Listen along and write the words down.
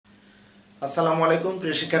আসসালামু আলাইকুম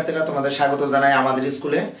প্রিয় শিক্ষার্থীরা, তোমাদের স্বাগত জানাই আমাদের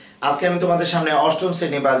স্কুলে। আজকে আমি তোমাদের সামনে অষ্টম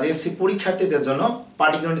শ্রেণী বা JSC পরীক্ষার্থীদের জন্য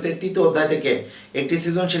পাটিগণিতের তৃতীয় অধ্যায় থেকে একটি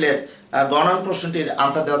সৃজনশীলের গণাঙ্ক প্রশ্নটির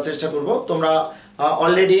আনসার দেওয়ার চেষ্টা করব। তোমরা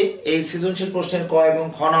অলরেডি এই সৃজনশীল প্রশ্নের ক এবং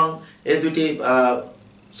খ নং এই দুইটি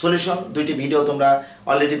সলিউশন দুইটি ভিডিও তোমরা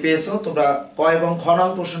অলরেডি পেয়েছো। তোমরা ক এবং খ নং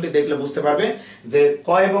প্রশ্নটি দেখলে বুঝতে পারবে যে ক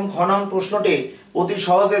এবং খ নং প্রশ্নটি অতি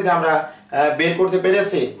সহজে যে আমরা বের করতে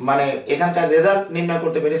পেরেছি, মানে এখানকার রেজাল্ট নির্ণয়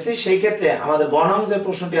করতে পেরেছি। সেই ক্ষেত্রে আমাদের গ নং যে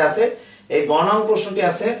প্রশ্নটি আছে, এই গ নং প্রশ্নটি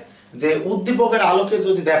আছে যে উদ্দীপকের আলোকে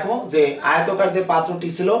যদি দেখো যে আয়তকার যে পাত্রটি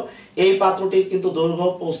ছিল, এই পাত্রটির কিন্তু দৈর্ঘ্য,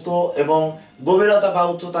 প্রস্থ এবং গভীরতা বা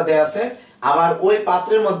উচ্চতা দেয়া আছে। আবার ওই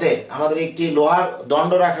পাত্রের মধ্যে আমাদের একটি লোহার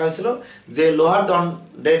দণ্ড রাখা হয়েছিল, যে লোহার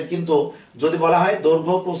দণ্ডের কিন্তু যদি বলা হয়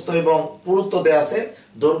দৈর্ঘ্য, প্রস্থ এবং পুরুত্ব দেয়া আছে।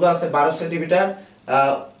 দৈর্ঘ্য আছে 12 সেন্টিমিটার,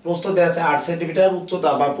 প্রস্থ দেয়া আছে 8 সেন্টিমিটার, উচ্চতা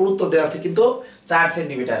বা পুরুত্ব দেয়া আছে কিন্তু 4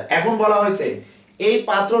 সেন্টিমিটার। এখন বলা হয়েছে এই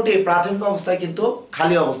পাত্রটি প্রাথমিক অবস্থায় কিন্তু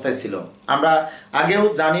খালি অবস্থায় ছিল। আমরা আগেও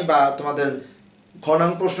জানি বা তোমাদের খ নং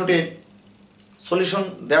প্রশ্নটির সলিউশন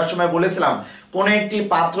দেওয়ার সময় বলেছিলাম, কোন একটি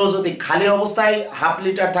পাত্র যদি খালি অবস্থায় হাফ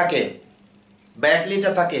লিটার থাকে বা 1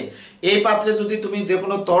 লিটার থাকে, এই পাত্রে যদি তুমি যে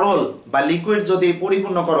কোনো তরল বা লিকুইড যদি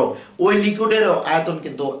পরিপূর্ণ করো, ওই লিকুইডেরও আয়তন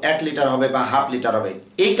কিন্তু 1 লিটার হবে বা হাফ লিটার হবে।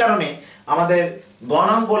 এই কারণে আমাদের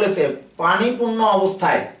গণাঙ্ক বলেছে পানিপূর্ণ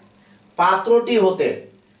অবস্থায় পাত্রটি হতে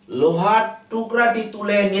লোহার টুকরাটি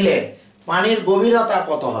তুলে নিলে পানির গভীরতা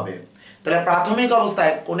কত হবে। তাহলে প্রাথমিক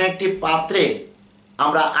অবস্থায় কোন একটি পাত্রে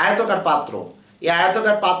আমরা আয়তকার পাত্র, এই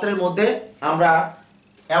আয়তকার পাত্রের মধ্যে আমরা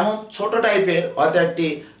এমন ছোট টাইপের হয়তো একটি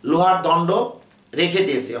লোহার দণ্ড রেখে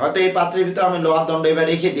দিয়েছি, হয়তো এই পাত্রের ভিতরে আমি লোহার দণ্ড এবার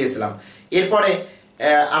রেখে দিয়েছিলাম। এরপরে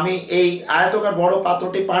আমি এই আয়তকার বড়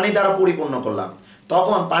পাত্রটি পানি দ্বারা পরিপূর্ণ করলাম।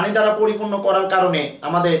 তখন পানি দ্বারা পরিপূর্ণ করার কারণে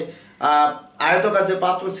আমাদের আয়তকার যে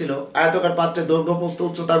পাত্র ছিল, আয়তকার পাত্রের দৈর্ঘ্য, প্রস্থ,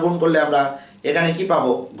 উচ্চতা গুণ করলে আমরা এখানে কি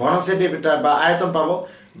পাবো, ঘন সেন্টিমিটার বা আয়তন পাবো।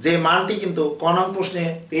 যে মানটি কিন্তু ক নং প্রশ্নে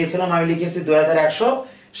পেয়েছিলাম, আমি লিখেছি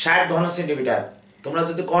 2160 ঘন সেন্টিমিটার। তোমরা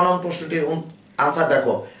যদি ক নং প্রশ্নটির আনসার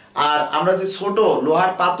দেখো, আর আমরা যে ছোট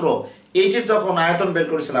লোহার পাত্র এইটির যখন আয়তন বের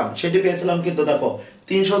করেছিলাম, সেটি পেয়েছিলাম কিন্তু দেখো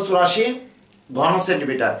 384 ঘন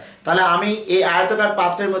সেন্টিমিটার। তাহলে আমি এই আয়তকার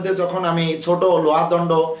পাত্রের মধ্যে যখন আমি ছোট লোহার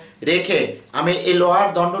দণ্ড রেখে আমি এই লোহার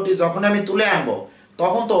দণ্ডটি যখন আমি তুলে আনবো,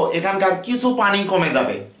 তখন তো এখানকার কিছু পানি কমে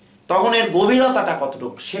যাবে। তখন এর গভীরতাটা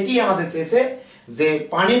কতটুকু সেটি আমাদের চেয়েছে, যে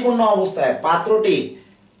পানিপূর্ণ অবস্থায় পাত্রটি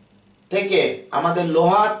থেকে আমাদের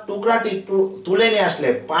লোহার টুকরাটি তুলে নিয়ে আসলে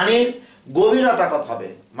পানির গভীরতা কত হবে।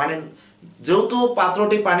 মানে যেহেতু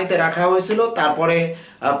পাত্রটি পানিতে রাখা হয়েছিল, তারপরে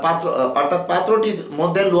পাত্র অর্থাৎ পাত্রটির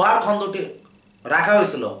মধ্যে লোহার খণ্ডটি রাখা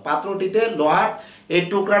হয়েছিল, পাত্রটিতে লোহার এই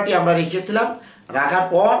টুকরাটি আমরা রেখেছিলাম, রাখার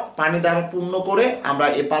পর পানি দ্বারা পূর্ণ করে আমরা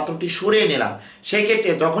এই পাত্রটি সরিয়ে নিলাম। সেই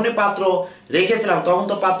ক্ষেত্রে যখনই পাত্র রেখেছিলাম তখন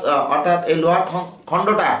তো অর্থাৎ এই লোহার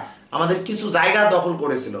খণ্ডটা আমাদের কিছু জায়গা দখল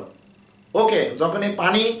করেছিল। ওকে, যখন এই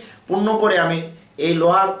পানি পূর্ণ করে আমি এই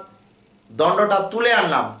লোহার দণ্ডটা তুলে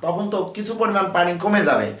আনলাম, তখন তো কিছু পরিমাণ পানি কমে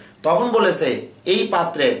যাবে। তখন বলেছে এই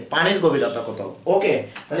পাত্রে পানির গভীরতা কত। ওকে,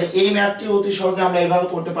 তাহলে এই ম্যাথটি অতি সহজে আমরা এইভাবে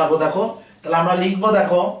করতে পারবো। দেখো, তাহলে আমরা লিখবো,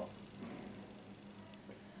 দেখো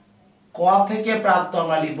ক থেকে প্রাপ্ত,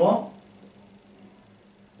 আমরা লিখবো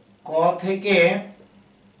ক থেকে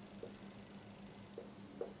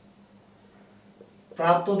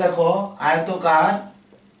প্রাপ্ত। দেখো আয়তকার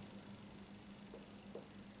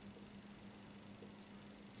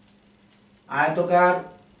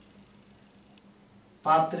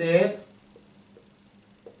পাত্রের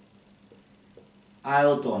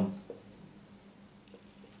আয়তন,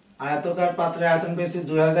 আয়তকার পাত্রের আয়তন পেয়েছি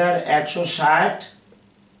 2160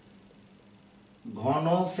 ঘন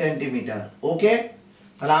সেন্টিমিটার। ওকে,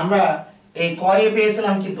 তাহলে আমরা এই কয়ে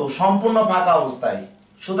পেয়েছিলাম কিন্তু সম্পূর্ণ ফাঁকা অবস্থায়।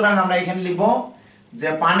 সুতরাং আমরা এখানে লিখব যে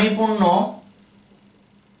পানিপূর্ণ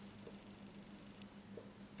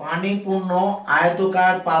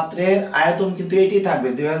আয়তকার পাত্রের আয়তন কিন্তু এটি থাকবে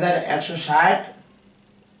 2160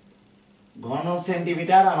 ঘন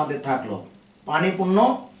সেন্টিমিটার আমাদের থাকলো। পানিপূর্ণ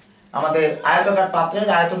আমাদের আয়তকার পাত্রের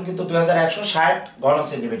আয়তন কিন্তু 2160 ঘন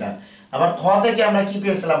সেন্টিমিটার। আবার খ থেকে আমরা কি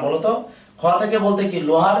পেয়েছিলাম বলতো, খ থেকে বলতে কি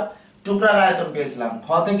লোহার টুকরার আয়তন পেয়েছিলাম। খ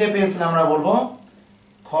থেকে পেয়েছিলাম, আমরা বলবো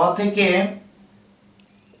খ থেকে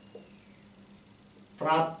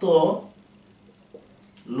প্রাপ্ত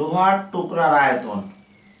লোহার টুকরার আয়তন,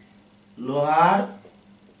 লোহার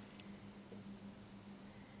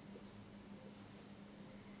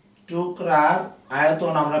টুকরার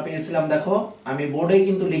আয়তন আমরা পেয়েছিলাম। দেখো আমি বোর্ডে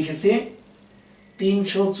কিন্তু লিখেছি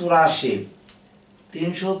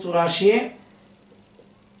 384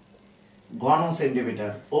 ঘন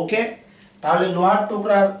সেন্টিমিটার। ওকে, তাহলে লোহার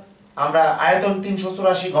টুকরার আমরা আয়তন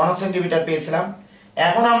 384 ঘন সেন্টিমিটার পেয়েছিলাম।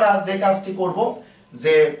 এখন আমরা যে কাজটি করব,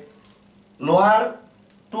 যে লোহার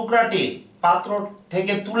টুকরাটি পাত্র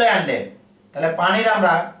থেকে তুলে আনলে তাহলে পানির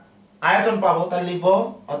আমরা আয়তন পাবো, তাহলে লিখব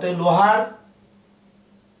অতএব লোহার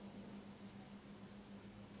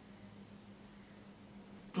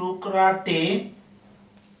টুকরাটি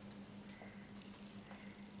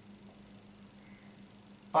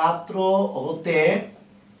পাত্র হতে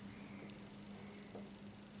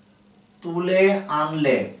তুলে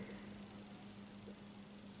আনলে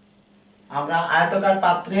আমরা আয়তাকার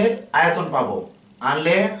পাত্রের আয়তন পাবো।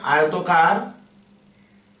 আনলে আয়তাকার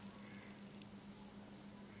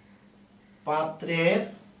পাত্রের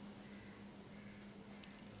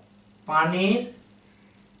পানির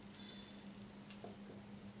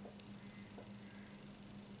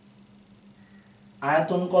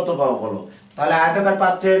আয়তন কত পাবো বলো। তাহলে আয়তাকার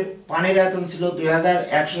পাত্রের পানির আয়তন ছিল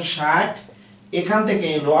 2160। এখান থেকে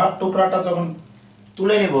লোহার টুকরাটা যখন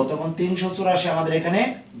তুলে নেব তখন 384 আমাদের এখানে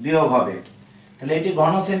বিয়োগ হবে, তাহলে এটি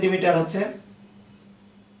ঘন সেন্টিমিটার হচ্ছে।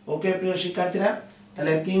 ওকে প্রিয় শিক্ষার্থীরা,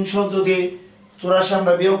 তাহলে 300 যদি 84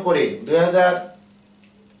 আমরা বিয়োগ করি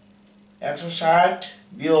 2160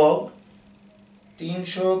 বিয়োগ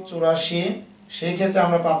 384, সেই ক্ষেত্রে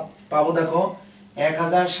আমরা পাবো দেখো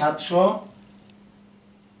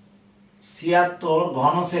 1776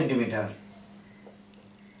 ঘন সেন্টিমিটার।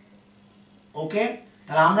 ওকে,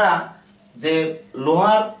 তাহলে আমরা যে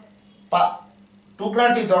লোহার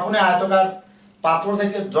টুকরাটি যখনই আয়তাকার পাত্র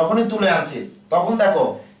থেকে যখনই তুলে আনছি তখন দেখো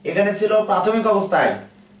এখানে ছিল প্রাথমিক অবস্থায়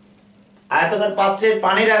আয়তাকার পাত্রের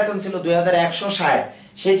পানির আয়তন ছিল 2160,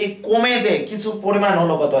 সেটি কমে যে কিছু পরিমাণ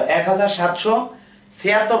হলো কত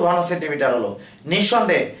 1776 ঘন সেন্টিমিটার হলো।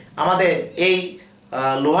 নিঃসন্দেহে আমাদের এই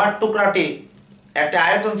লোহার টুকরাটি একটা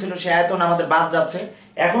আয়তন ছিল, সেই আয়তন আমাদের বাদ যাচ্ছে।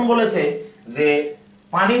 এখন বলেছে যে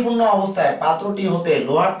পানিপূর্ণ অবস্থায় পাত্রটি হতে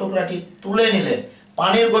লোহার টুকরাটি তুলে নিলে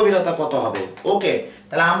পানির গভীরতা কত হবে। ওকে,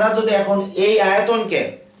 তাহলে আমরা যদি এখন এই আয়তনকে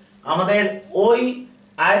আমাদের ওই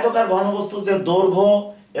আয়তাকার ঘনবস্তুর যে দৈর্ঘ্য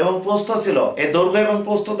এবং প্রস্থ ছিল, এই দৈর্ঘ্য এবং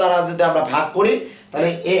প্রস্থ দ্বারা যদি আমরা ভাগ করি তাহলে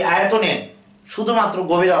এই আয়তনে শুধুমাত্র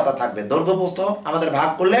গভীরতা থাকবে। দৈর্ঘ্য প্রস্থ আমাদের ভাগ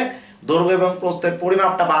করলে দৈর্ঘ্য এবং প্রস্থের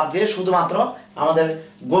পরিমাপটা বাদ দিয়ে শুধুমাত্র আমাদের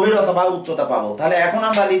গভীরতা বা উচ্চতা পাবো। তাহলে এখন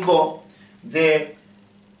আমরা লিখব যে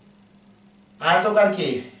আয়তাকার কি,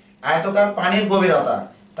 আয়তাকার পানির গভীরতা।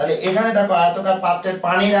 তাহলে এখানে দেখো আয়তাকার পাত্রের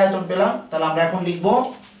পানির আয়তন পেলাম, তাহলে আমরা এখন লিখব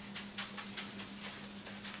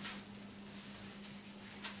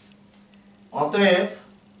অতএব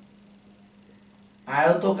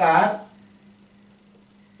আয়তাকার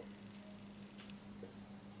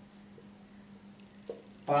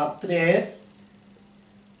পাত্রের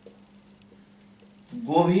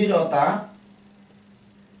গভীরতা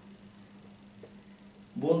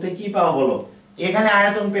বলতে কি পাবো বলো। এখানে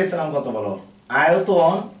আয়তন পেয়েছিলাম কত বলো,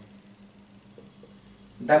 আয়তন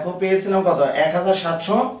দেখো পেয়েছিলাম কত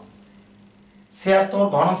 1776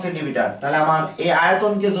 ঘন সেন্টিমিটার। তাহলে আমার এই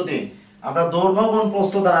আয়তনকে যদি আমরা দৈর্ঘ্য গুণ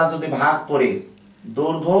প্রস্থ দ্বারা যদি ভাগ করি,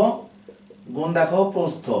 দৈর্ঘ্য গুণ দেখো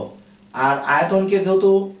প্রস্থ, আর আয়তনকে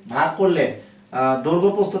যেহেতু ভাগ করলে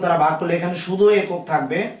দৈর্ঘ্য প্রস্থ দ্বারা ভাগ করলে এখানে শুধু একক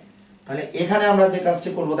থাকবে, তাহলে এখানে আমরা যে কাজটি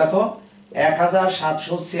করব দেখো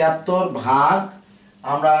 1776 ভাগ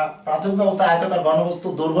আমরা প্রাথমিক অবস্থায় আয়তাকার ঘনবস্তু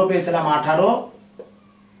দৈর্ঘ্য পেয়েছিলাম 18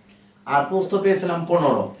 আর প্রস্থ পেয়েছিলাম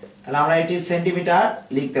 15, তাহলে আমরা এটি সেন্টিমিটার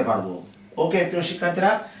লিখতে পারবো। ওকে প্রিয়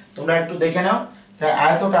শিক্ষার্থীরা, তোমরা একটু দেখে নাও যে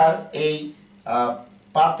আয়তাকার এই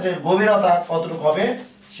পাত্রের গভীরতা কতটুকু হবে,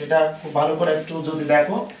 সেটা খুব ভালো করে একটু যদি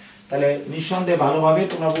দেখো তাহলে নিঃসন্দেহে ভালোভাবে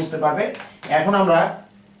তোমরা বুঝতে পারবে। এখন আমরা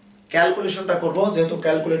ক্যালকুলেশনটা করব, যেহেতু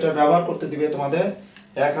ক্যালকুলেটর ব্যবহার করতে দিবে তোমাদের।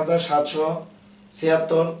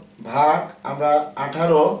 1776 ভাগ আমরা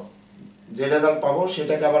 18 যে রেজাল্ট পাবো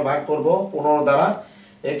সেটাকে আবার ভাগ করব 15 দ্বারা।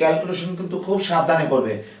 এই ক্যালকুলেশন কিন্তু খুব সাবধানে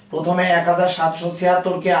করবে। প্রথমে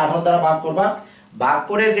 1776 কে 18 দ্বারা ভাগ করবা, ভাগ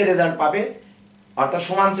করে যে রেজাল্ট পাবে অর্থাৎ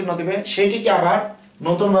সমান চিহ্ন দিবে, সেটিকে আবার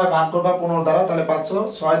নতুনভাবে ভাগ করবা 15 দ্বারা, তাহলে পাচ্ছ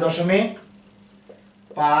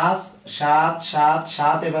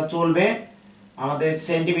 6.5777 এবার চলবে আমাদের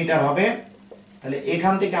সেন্টিমিটার হবে। তাহলে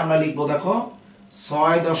এখান থেকে আমরা লিখবো দেখো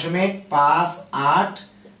 6.58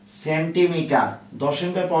 সেন্টিমিটার।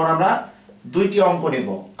 দশমিকের পর আমরা দুইটি অঙ্ক নেব,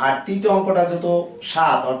 আর তৃতীয় অঙ্কটা যেহেতু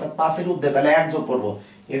 7 অর্থাৎ 5-এর ঊর্ধ্বে, তাহলে 1 যোগ করব।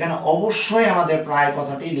 এখানে অবশ্যই আমাদের প্রায়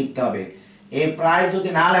কথাটি লিখতে হবে। এই প্রায় যদি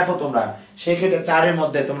না লেখো তোমরা, সেই ক্ষেত্রে 4-এর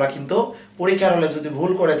মধ্যে তোমরা কিন্তু পরীক্ষার হলে যদি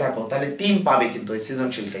ভুল করে থাকো তাহলে 3 পাবে কিন্তু এই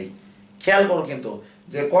সৃজনশীলটাই। খেয়াল করো কিন্তু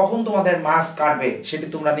যে কখন তোমাদের মার্কস কাটবে সেটি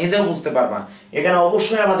তোমরা নিজেও বুঝতে পারবা। এখানে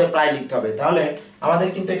অবশ্যই আমাদের প্রায় লিখতে হবে। তাহলে আমাদের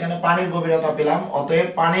কিন্তু এখানে পানির গভীরতা পেলাম, অতএব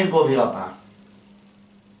পানির গভীরতা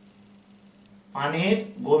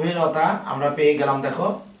আমরা পেয়ে গেলাম দেখো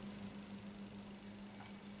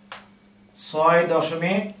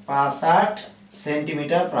 6.58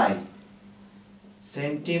 সেন্টিমিটার প্রায়,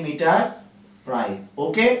 সেন্টিমিটার প্রায়।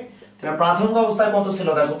 ওকে, তাহলে প্রাথমিক অবস্থায় কত ছিল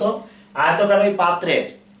দেখো তো, আয়তাকার ওই পাত্রের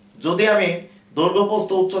যদি আমি দৈর্ঘ্য প্রস্থ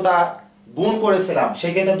উচ্চতা গুণ করেছিলাম,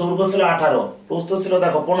 সেক্ষেত্রে দৈর্ঘ্য ছিল 18, প্রস্থ ছিল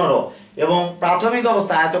দেখো 15, এবং প্রাথমিক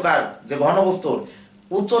অবস্থায় আয়তাকার যে ঘনবস্তুর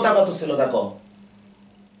উচ্চতা কত ছিল দেখো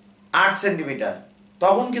 8 সেন্টিমিটার।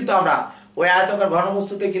 তখন কিন্তু আমরা ওই আয়তাকার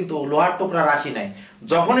ঘনবস্তুতে কিন্তু লোহার টুকরা রাখি নাই।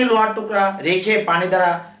 যখনই লোহার টুকরা রেখে পানি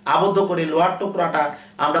দ্বারা আবদ্ধ করে লোহার টুকরাটা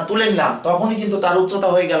আমরা তুলে নিলাম, তখনই কিন্তু তার উচ্চতা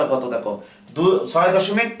হয়ে গেল কত দেখো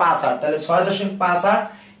 6.58। তাহলে 6.58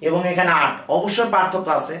 এবং এখানে 8, অবশ্যই পার্থক্য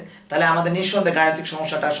আছে। তাহলে আমাদের নিঃসন্দেহে গাণিতিক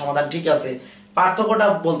সমস্যাটার সমাধান ঠিক আছে। পার্থক্যটা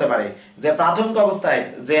বলতে পারে যে প্রাথমিক অবস্থায়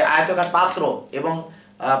যে আয়তাকার পাত্র এবং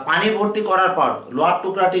পানি ভর্তি করার পর লোহার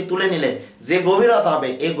টুকরাটি তুলে নিলে যে গভীরতা হবে,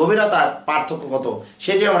 এই গভীরতার পার্থক্য কত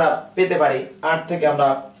সেটি আমরা পেতে পারি। 8 থেকে আমরা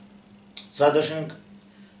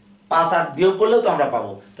 6.58 বিয়োগ করলেও তো আমরা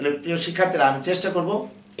পাবো। তাহলে প্রিয় শিক্ষার্থীরা, আমি চেষ্টা করব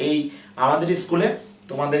এই আমাদের স্কুলে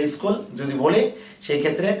তোমাদের স্কুল যদি বলে, সেই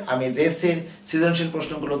ক্ষেত্রে আমি জেএসসির সৃজনশীল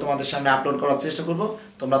প্রশ্নগুলো তোমাদের সামনে আপলোড করার চেষ্টা করব।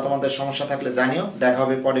 তোমরা তোমাদের সমস্যা থাকলে জানিও। দেখা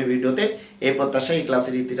হবে পরের ভিডিওতে। এই প্রত্যাশায় এই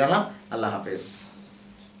ক্লাসের ইতি টানলাম। আল্লাহ হাফেজ।